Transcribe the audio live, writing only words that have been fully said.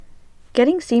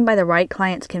Getting seen by the right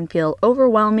clients can feel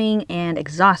overwhelming and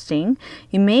exhausting.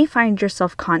 You may find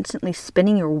yourself constantly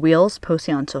spinning your wheels,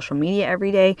 posting on social media every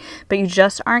day, but you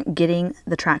just aren't getting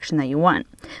the traction that you want.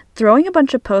 Throwing a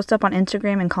bunch of posts up on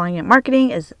Instagram and calling it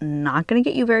marketing is not going to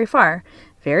get you very far,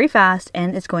 very fast,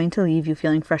 and it's going to leave you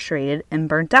feeling frustrated and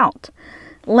burnt out.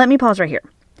 Let me pause right here.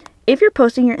 If you're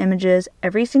posting your images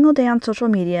every single day on social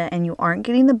media and you aren't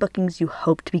getting the bookings you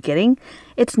hope to be getting,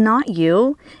 it's not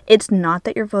you. It's not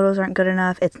that your photos aren't good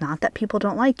enough. It's not that people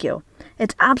don't like you.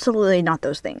 It's absolutely not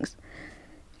those things.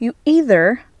 You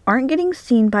either aren't getting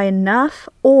seen by enough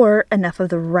or enough of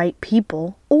the right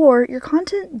people, or your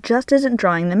content just isn't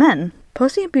drawing them in.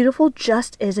 Posting it beautiful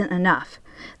just isn't enough.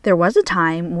 There was a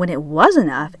time when it was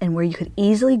enough and where you could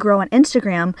easily grow on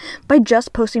Instagram by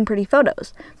just posting pretty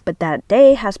photos, but that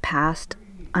day has passed,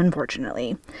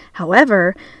 unfortunately.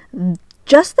 However,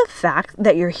 just the fact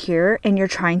that you're here and you're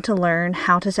trying to learn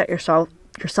how to set yourself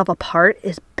apart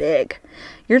is big.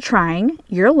 You're trying,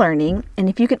 you're learning, and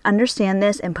if you can understand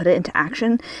this and put it into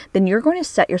action, then you're going to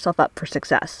set yourself up for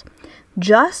success.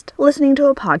 Just listening to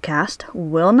a podcast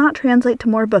will not translate to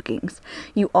more bookings.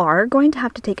 You are going to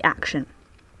have to take action.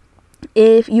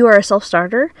 If you are a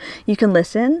self-starter, you can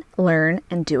listen, learn,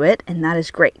 and do it, and that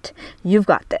is great. You've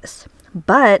got this.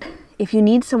 But if you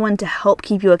need someone to help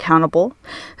keep you accountable,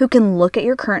 who can look at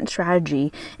your current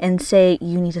strategy and say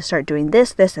you need to start doing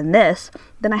this, this, and this,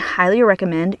 then I highly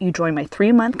recommend you join my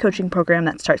 3-month coaching program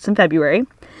that starts in February.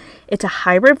 It's a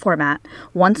hybrid format.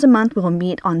 Once a month, we will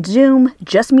meet on Zoom,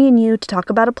 just me and you, to talk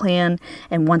about a plan.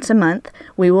 And once a month,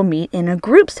 we will meet in a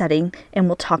group setting and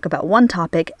we'll talk about one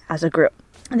topic as a group.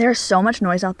 There's so much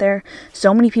noise out there.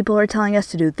 So many people are telling us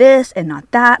to do this and not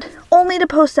that, only to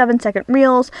post 7-second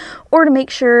reels or to make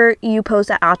sure you post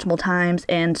at optimal times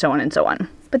and so on and so on.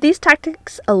 But these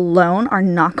tactics alone are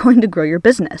not going to grow your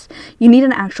business. You need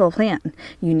an actual plan.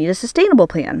 You need a sustainable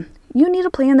plan. You need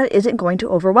a plan that isn't going to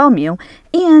overwhelm you,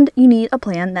 and you need a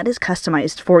plan that is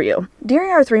customized for you. During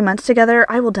our 3 months together,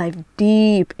 I will dive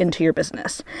deep into your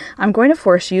business. I'm going to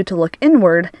force you to look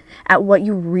inward at what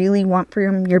you really want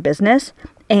from your business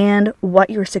and what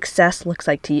your success looks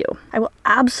like to you. I will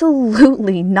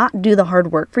absolutely not do the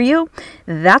hard work for you.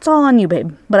 That's all on you,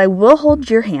 babe. But I will hold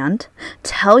your hand,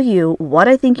 tell you what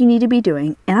I think you need to be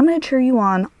doing, and I'm going to cheer you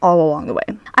on all along the way.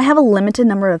 I have a limited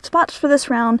number of spots for this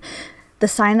round. The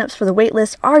signups for the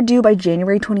waitlist are due by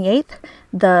January 28th.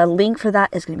 The link for that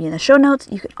is going to be in the show notes.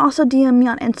 You can also DM me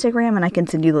on Instagram and I can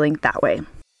send you the link that way.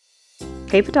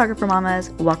 Hey photographer mamas,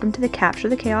 welcome to the Capture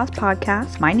the Chaos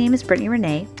podcast. My name is Brittany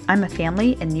Renee. I'm a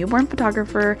family and newborn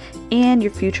photographer and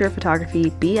your future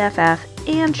photography BFF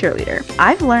and cheerleader.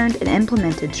 I've learned and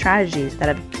implemented strategies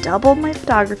that have doubled my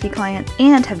photography clients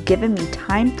and have given me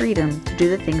time freedom to do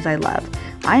the things I love.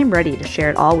 I am ready to share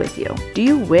it all with you. Do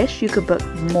you wish you could book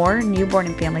more newborn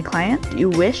and family clients? Do you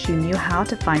wish you knew how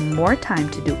to find more time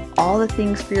to do all the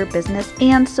things for your business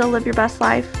and still live your best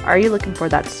life? Are you looking for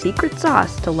that secret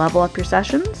sauce to level up your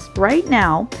sessions? Right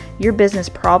now, your business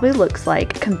probably looks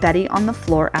like confetti on the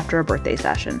floor after a birthday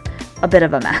session. A bit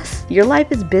of a mess. Your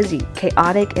life is busy,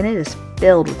 chaotic, and it is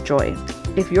filled with joy.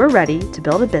 If you're ready to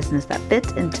build a business that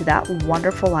fits into that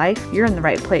wonderful life, you're in the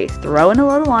right place. Throw in a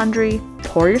load of laundry,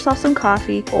 pour yourself some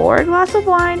coffee or a glass of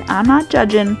wine, I'm not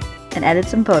judging, and edit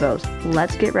some photos.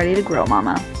 Let's get ready to grow,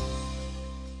 mama.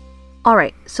 All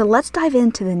right, so let's dive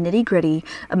into the nitty-gritty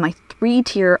of my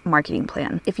 3-tier marketing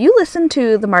plan. If you listen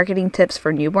to the marketing tips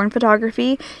for newborn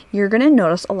photography, you're going to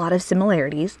notice a lot of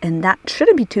similarities, and that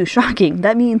shouldn't be too shocking.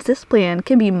 That means this plan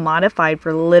can be modified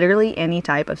for literally any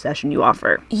type of session you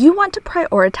offer. You want to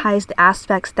prioritize the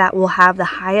aspects that will have the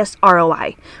highest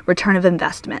ROI, return of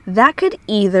investment. That could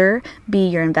either be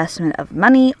your investment of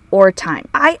money or time.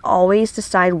 I always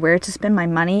decide where to spend my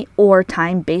money or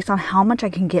time based on how much I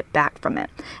can get back from it.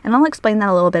 And I'll explain that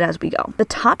a little bit as we go. The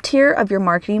top tier of your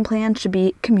marketing plan should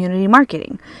be community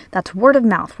marketing. That's word of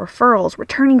mouth, referrals,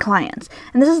 returning clients.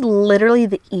 And this is literally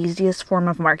the easiest form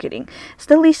of marketing. It's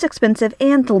the least expensive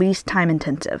and the least time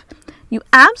intensive. You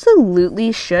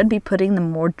absolutely should be putting the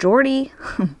majority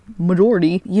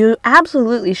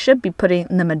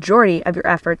of your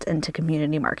efforts into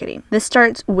community marketing. This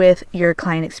starts with your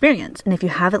client experience. And if you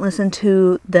haven't listened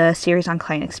to the series on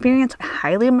client experience, I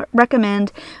highly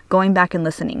recommend going back and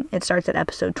listening. It starts at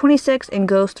episode 26 and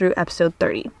goes through episode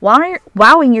 30.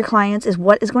 Wowing your clients is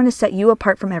what is going to set you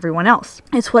apart from everyone else.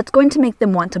 It's what's going to make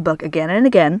them want to book again and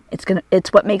again.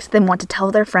 It's what makes them want to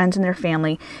tell their friends and their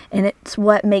family, and it's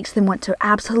what makes them want to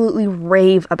absolutely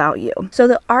rave about you. So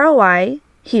the ROI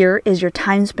here is your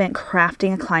time spent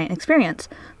crafting a client experience,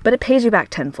 but it pays you back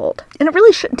tenfold. And it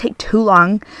really shouldn't take too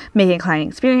long making a client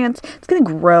experience. It's going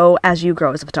to grow as you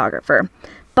grow as a photographer.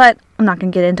 But I'm not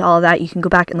going to get into all of that. You can go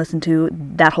back and listen to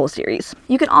that whole series.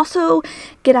 You can also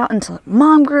get out into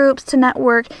mom groups to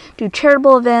network, do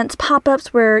charitable events,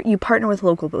 pop-ups where you partner with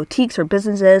local boutiques or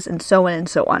businesses, and so on and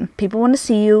so on. People want to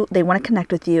see you, they want to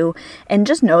connect with you, and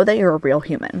just know that you're a real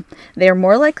human. They are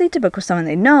more likely to book with someone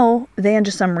they know than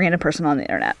just some random person on the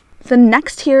internet. The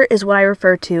next tier is what I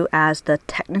refer to as the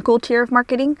technical tier of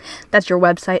marketing. That's your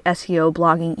website, SEO,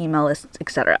 blogging, email lists,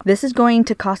 etc. This is going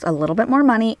to cost a little bit more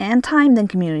money and time than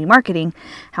community marketing.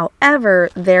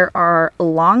 However, they are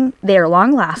long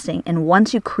lasting, and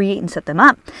once you create and set them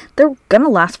up, they're gonna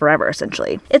last forever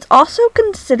essentially. It's also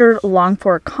considered long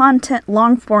form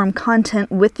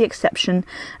content with the exception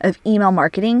of email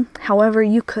marketing. However,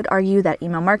 you could argue that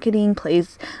email marketing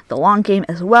plays the long game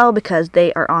as well because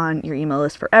they are on your email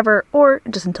list forever, or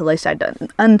just until they decide to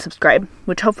unsubscribe,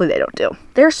 which hopefully they don't do.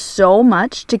 There's so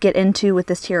much to get into with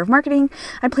this tier of marketing.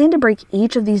 I plan to break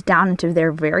each of these down into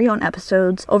their very own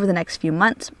episodes over the next few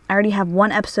months. I already have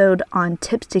one episode on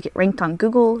tips to get ranked on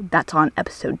Google. That's on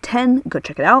episode 10. Go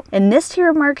check it out. In this tier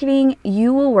of marketing,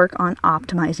 you will work on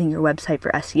optimizing your website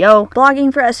for SEO,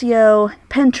 blogging for SEO,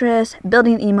 Pinterest,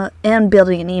 building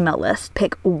an email list.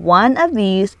 Pick one of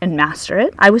these and master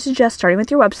it. I would suggest starting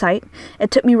with your website.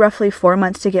 It took me roughly 4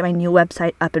 months to get my new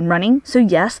website up and running. So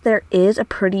yes, there is a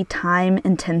pretty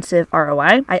time-intensive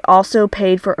ROI. I also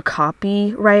paid for a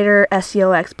copywriter,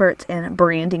 SEO experts, and a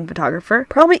branding photographer.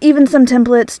 Probably even some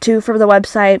templates too for the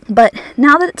website. But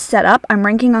now that it's set up, I'm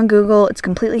ranking on Google. It's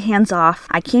completely hands-off.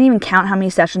 I can't even count how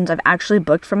many sessions I've actually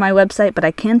booked for my website, but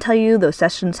I can tell you those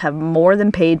sessions have more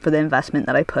than paid for the investment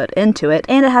that I put into it,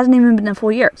 and it hasn't even been a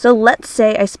full year. So let's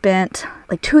say I spent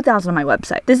like $2,000 on my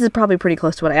website. This is probably pretty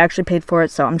close to what I actually paid for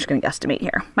it, so I'm just going to guesstimate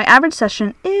here. My average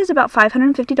session is about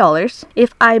 $550.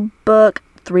 If I book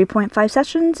 3.5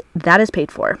 sessions, that is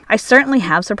paid for. I certainly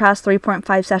have surpassed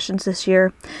 3.5 sessions this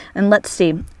year. And let's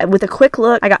see, with a quick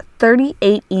look, I got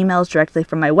 38 emails directly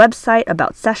from my website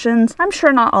about sessions. I'm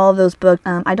sure not all of those booked.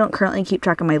 I don't currently keep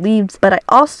track of my leads, but I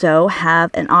also have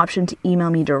an option to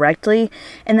email me directly.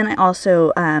 And then I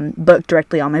also book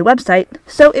directly on my website.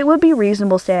 So it would be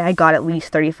reasonable to say I got at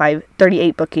least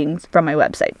 38 bookings from my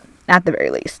website, at the very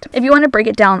least. If you want to break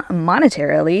it down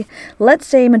monetarily, let's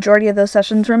say majority of those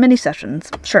sessions were mini sessions.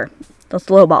 Sure, let's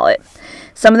lowball it.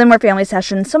 Some of them were family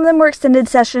sessions, some of them were extended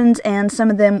sessions, and some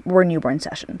of them were newborn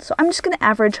sessions. So I'm just going to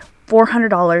average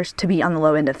 $400 to be on the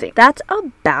low end of things. That's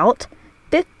about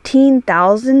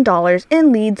 $15,000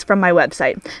 in leads from my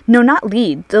website. No, not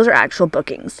leads. Those are actual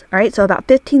bookings. All right. So about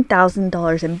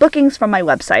 $15,000 in bookings from my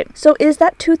website. So is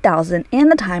that $2,000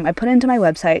 and the time I put into my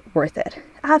website worth it?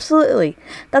 Absolutely.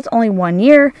 That's only 1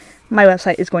 year. My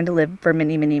website is going to live for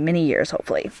many, many, many years,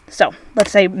 hopefully. So let's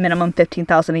say minimum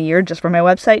 $15,000 a year just for my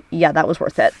website. Yeah, that was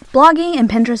worth it. Blogging and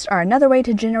Pinterest are another way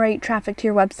to generate traffic to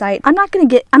your website. I'm not going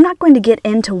to get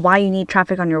into why you need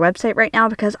traffic on your website right now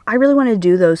because I really want to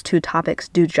do those two topics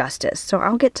due justice. So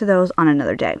I'll get to those on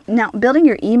another day. Now, building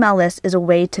your email list is a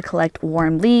way to collect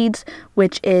warm leads,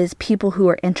 which is people who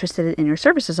are interested in your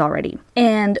services already.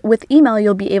 And with email,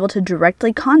 you'll be able to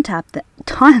directly contact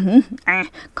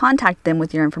them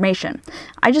with your information.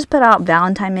 I just put out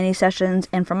Valentine mini sessions,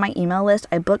 and from my email list,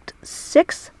 I booked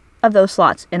 6 of those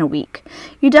slots in a week.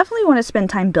 You definitely want to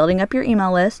spend time building up your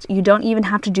email list. You don't even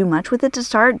have to do much with it to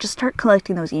start. Just start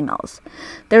collecting those emails.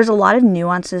 There's a lot of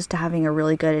nuances to having a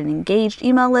really good and engaged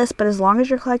email list, but as long as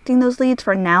you're collecting those leads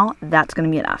for now, that's going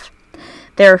to be enough.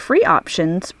 There are free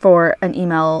options for an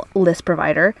email list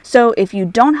provider. So if you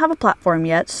don't have a platform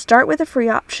yet, start with a free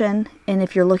option. And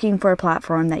if you're looking for a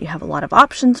platform that you have a lot of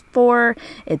options for,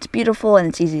 it's beautiful and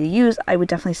it's easy to use, I would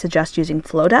definitely suggest using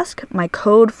Flowdesk. My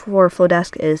code for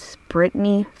Flowdesk is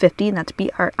Brittany50, and that's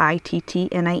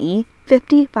BRITTNIE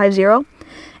 50.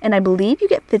 And I believe you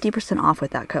get 50% off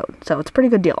with that code. So it's a pretty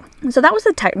good deal. So that was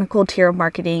the technical tier of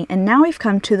marketing. And now we've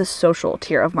come to the social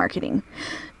tier of marketing.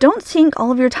 Don't sink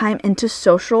all of your time into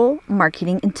social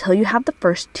marketing until you have the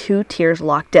first 2 tiers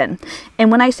locked in.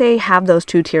 And when I say have those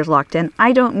 2 tiers locked in,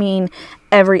 I don't mean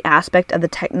every aspect of the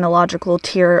technological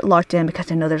tier locked in because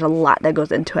I know there's a lot that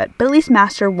goes into it. But at least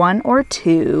master 1 or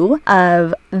 2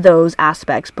 of those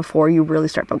aspects before you really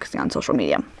start focusing on social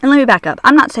media. And let me back up.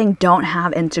 I'm not saying don't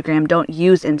have Instagram, don't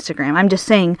use Instagram. I'm just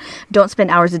saying don't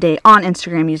spend hours a day on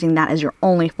Instagram using that as your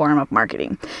only form of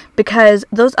marketing, because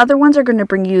those other ones are going to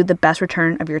bring you the best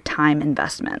return of your time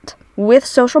investment. With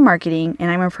social marketing,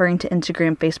 and I'm referring to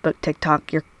Instagram, Facebook,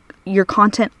 TikTok, your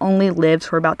content only lives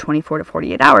for about 24 to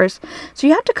 48 hours. So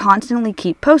you have to constantly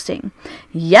keep posting.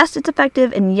 Yes, it's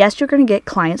effective, and yes, you're going to get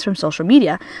clients from social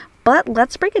media, but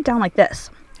let's break it down like this.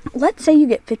 Let's say you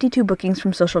get 52 bookings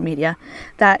from social media.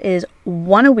 That is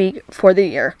 1 a week for the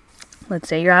year. let's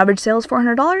say your average sale is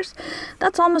 $400,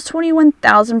 that's almost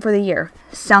 $21,000 for the year.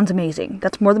 Sounds amazing.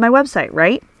 That's more than my website,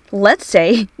 right? Let's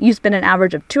say you spend an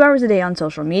average of 2 hours a day on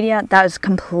social media. That is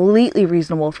completely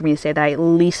reasonable for me to say that I at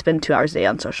least spend 2 hours a day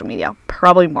on social media.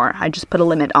 Probably more. I just put a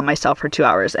limit on myself for 2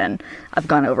 hours and I've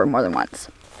gone over more than once.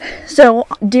 So,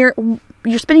 you're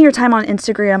spending your time on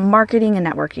Instagram marketing and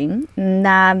networking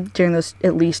during those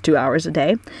at least 2 hours a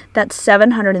day. That's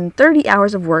 730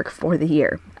 hours of work for the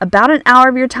year. About an hour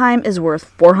of your time is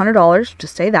worth $400.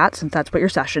 Just say that since that's what your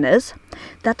session is.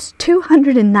 That's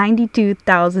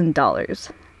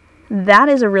 $292,000. That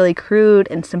is a really crude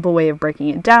and simple way of breaking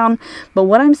it down, but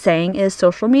what I'm saying is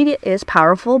social media is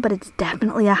powerful, but it's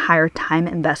definitely a higher time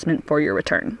investment for your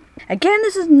return. Again,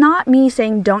 this is not me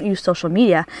saying don't use social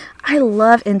media. I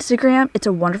love Instagram. It's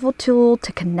a wonderful tool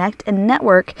to connect and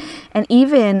network, and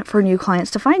even for new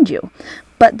clients to find you.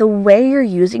 But the way you're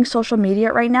using social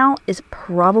media right now is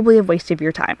probably a waste of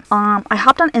your time. I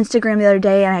hopped on Instagram the other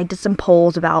day and I did some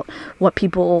polls about how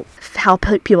people felt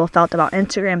about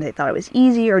Instagram. They thought it was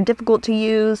easy or difficult to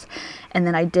use. And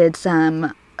then I did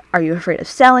some, are you afraid of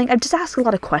selling? I just asked a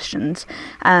lot of questions.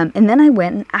 And then I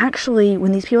went and actually,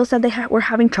 when these people said they were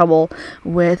having trouble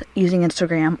with using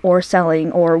Instagram or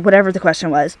selling or whatever the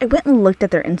question was, I went and looked at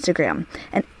their Instagram.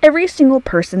 And every single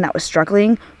person that was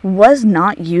struggling was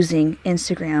not using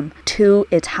Instagram to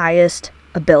its highest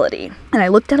ability. And I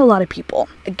looked at a lot of people.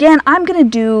 Again, I'm going to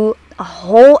do a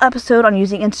whole episode on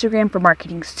using Instagram for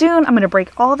marketing soon. I'm going to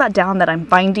break all of that down that I'm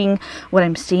finding, what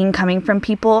I'm seeing coming from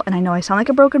people. And I know I sound like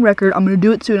a broken record. I'm going to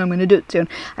do it soon.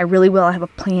 I really will. I have a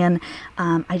plan.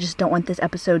 I just don't want this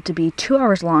episode to be 2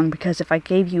 hours long because if I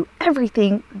gave you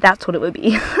everything, that's what it would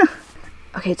be.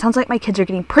 Okay, it sounds like my kids are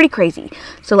getting pretty crazy.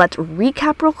 So let's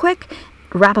recap real quick,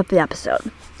 wrap up the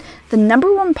episode. The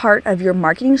number one part of your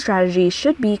marketing strategy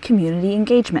should be community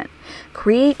engagement.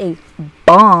 Create a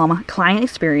bomb client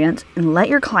experience and let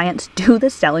your clients do the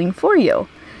selling for you.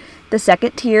 The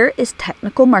second tier is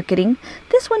technical marketing.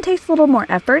 This one takes a little more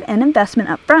effort and investment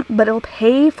up front, but it'll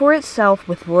pay for itself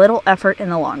with little effort in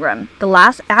the long run. The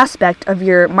last aspect of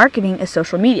your marketing is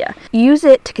social media. Use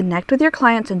it to connect with your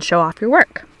clients and show off your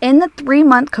work. In the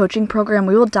 3-month coaching program,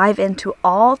 we will dive into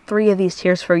all 3 of these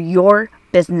tiers for your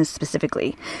business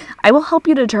specifically. I will help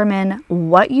you determine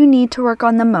what you need to work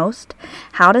on the most,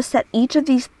 how to set each of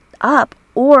these up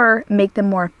or make them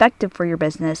more effective for your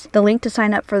business. The link to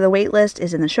sign up for the waitlist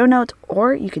is in the show notes,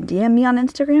 or you can DM me on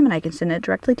Instagram and I can send it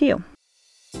directly to you.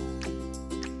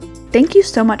 Thank you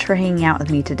so much for hanging out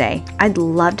with me today. I'd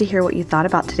love to hear what you thought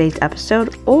about today's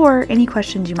episode or any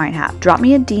questions you might have. Drop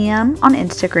me a DM on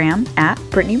Instagram at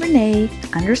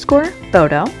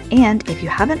BrittanyRenee_photo. And if you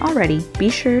haven't already, be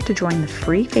sure to join the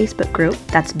free Facebook group.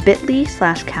 That's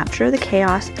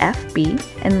bit.ly/CaptureTheChaosFB.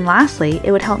 And lastly,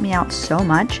 it would help me out so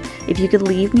much if you could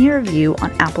leave me a review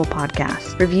on Apple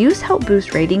Podcasts. Reviews help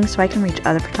boost ratings so I can reach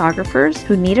other photographers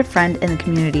who need a friend in the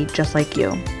community just like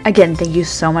you. Again, thank you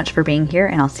so much for being here,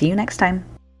 and I'll see you next time.